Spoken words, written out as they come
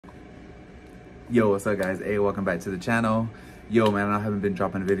Yo, what's up guys? Hey, welcome back to the channel. Yo man, I haven't been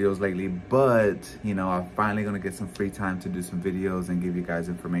dropping videos lately, but you know, I'm finally gonna get some free time to do some videos and give you guys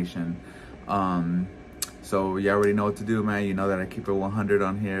information. So you already know what to do, man. You know that I keep it 100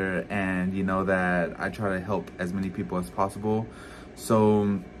 on here, and you know that I try to help as many people as possible.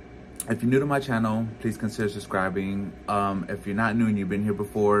 So if you're new to my channel, please consider subscribing. If you're not new and you've been here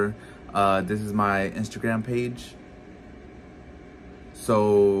before, this is my Instagram page.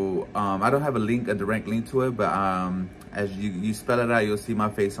 So I don't have a direct link to it, but as you spell it out, you'll see my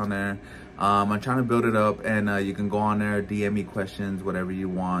face on there. I'm trying to build it up, and you can go on there, DM me questions, whatever you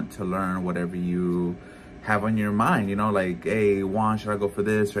want to learn, whatever you have on your mind, you know, like, hey, Juan, should I go for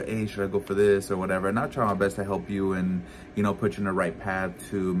this? Or, hey, should I go for this? Or whatever. And I'll try my best to help you and, you know, put you in the right path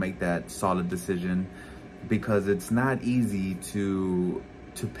to make that solid decision, because it's not easy to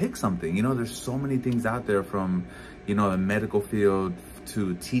pick something. You know, there's so many things out there, from, you know, the medical field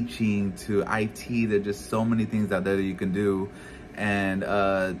to teaching to IT. There's just so many things out there that you can do. And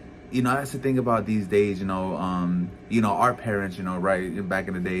you know, that's the thing about these days. You know, our parents, you know, right back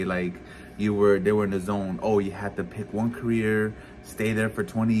in the day, like, they were in the zone. Oh, you had to pick one career, stay there for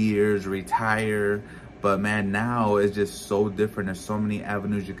 20 years, retire. But man, now it's just so different. There's so many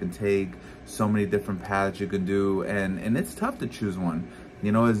avenues you can take, so many different paths you can do, and it's tough to choose one.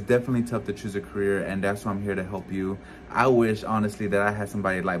 You know, it's definitely tough to choose a career, and that's why I'm here to help you. I wish, honestly, that I had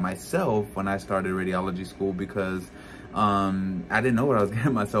somebody like myself when I started radiology school, because I didn't know what I was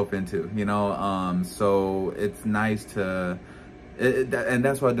getting myself into, you know? So it's nice to, and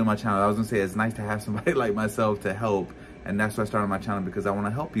that's why I do my channel. I was gonna say, it's nice to have somebody like myself to help, and that's why I started my channel, because I wanna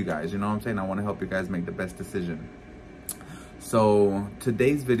help you guys, you know what I'm saying? I wanna help you guys make the best decision. So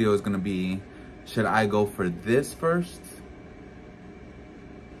today's video is gonna be, should I go for this first?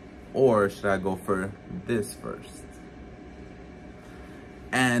 Or should I go for this first?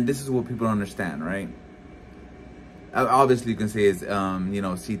 And this is what people don't understand, right? Obviously, you can say it's, you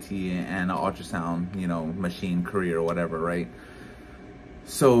know, CT and ultrasound, you know, machine career or whatever, right?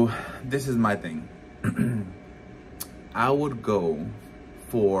 So this is my thing. I would go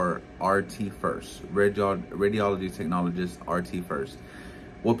for RT first, Radiology Technologist, RT first.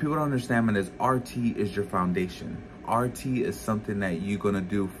 What people don't understand, man, is RT is your foundation. RT is something that you're gonna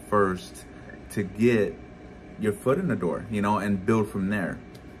do first to get your foot in the door, you know, and build from there.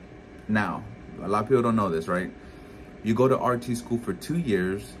 Now, a lot of people don't know this, right? You go to RT school for 2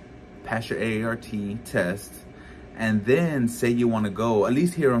 years, pass your AART test, and then say you want to go, at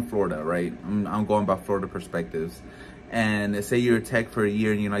least here in Florida, right? I'm going by Florida perspectives. And say you're a tech for a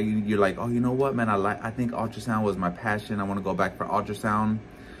year, and you're like, oh, you know what, man, I think ultrasound was my passion. I want to go back for ultrasound.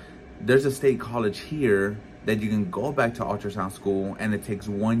 There's a state college here that you can go back to ultrasound school, and it takes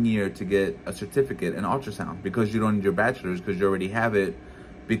 1 year to get a certificate in ultrasound, because you don't need your bachelor's, because you already have it,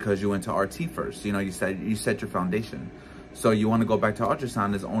 because you went to RT first. You know, you set your foundation. So you want to go back to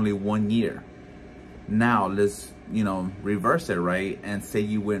ultrasound, is only 1 year. Now let's, you know, reverse it, right? And say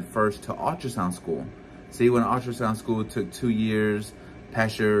you went first to ultrasound school. Say you went to ultrasound school, took 2 years,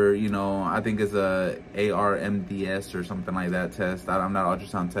 pass your, you know, I think it's a ARMDS or something like that test. I'm not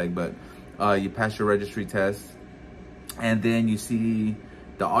ultrasound tech, but you pass your registry test, and then you see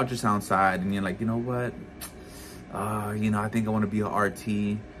the ultrasound side, and you're like, you know what? You know, I think I want to be a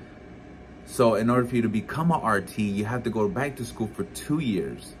RT. So in order for you to become a RT, you have to go back to school for 2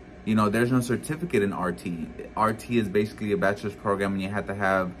 years. You know, there's no certificate in RT. RT is basically a bachelor's program, and you have to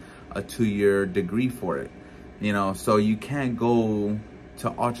have a 2-year degree for it. You know, so you can't go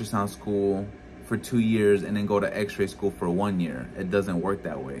to ultrasound school for 2 years and then go to x-ray school for 1 year. It doesn't work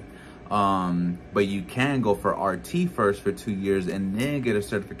that way. But you can go for RT first for 2 years, and then get a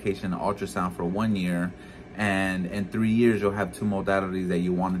certification in ultrasound for 1 year. And in 3 years, you'll have 2 modalities that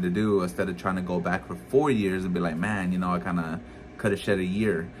you wanted to do, instead of trying to go back for 4 years and be like, man, you know, I kind of could have shed a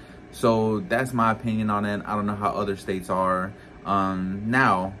year. So that's my opinion on it. I don't know how other states are.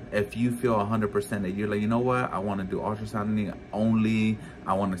 Now, if you feel 100% that you're like, you know what, I want to do ultrasound only,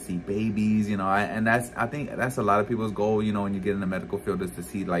 I want to see babies, you know, I think that's a lot of people's goal, you know, when you get in the medical field, is to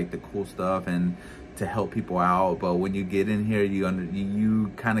see like the cool stuff and to help people out. But when you get in here,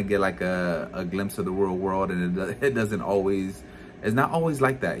 you kind of get like a glimpse of the real world, and it doesn't always, it's not always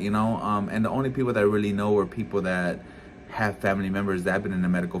like that, you know. And the only people that really know are people that have family members that have been in the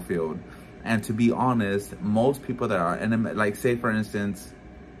medical field. And to be honest, most people that are in the, like, say for instance,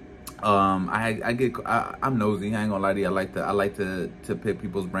 I'm nosy, I ain't gonna lie to you. I like to pick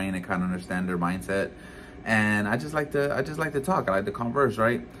people's brain and kind of understand their mindset. And I just like to talk. I like to converse,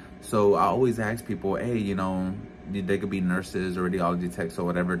 right? So I always ask people, hey, you know, they could be nurses or radiology techs or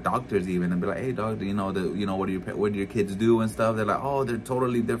whatever, doctors even, and be like, hey dog, do you know what do your kids do and stuff? They're like, oh, they're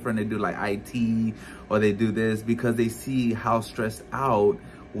totally different. They do like IT, or they do this, because they see how stressed out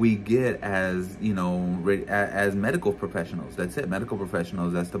we get as, you know, as medical professionals. That's it, medical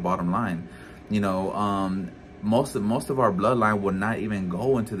professionals. That's the bottom line. You know, most of our bloodline would not even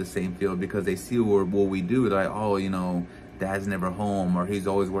go into the same field because they see what we do. Like, oh, you know, dad's never home, or he's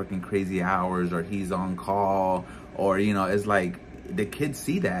always working crazy hours, or he's on call, or, you know, it's like the kids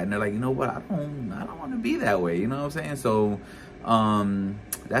see that and they're like, you know what, I don't want to be that way, you know what I'm saying? So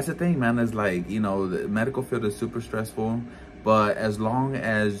that's the thing, man. It's like, you know, the medical field is super stressful, but as long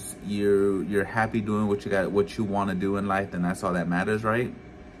as you're happy doing what you want to do in life, then that's all that matters, right?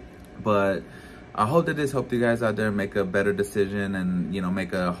 But I hope that this helped you guys out there make a better decision, and, you know,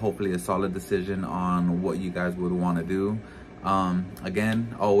 make hopefully a solid decision on what you guys would want to do.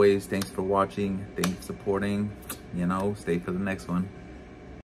 Again, always, thanks for watching, thanks for supporting, you know, stay for the next one.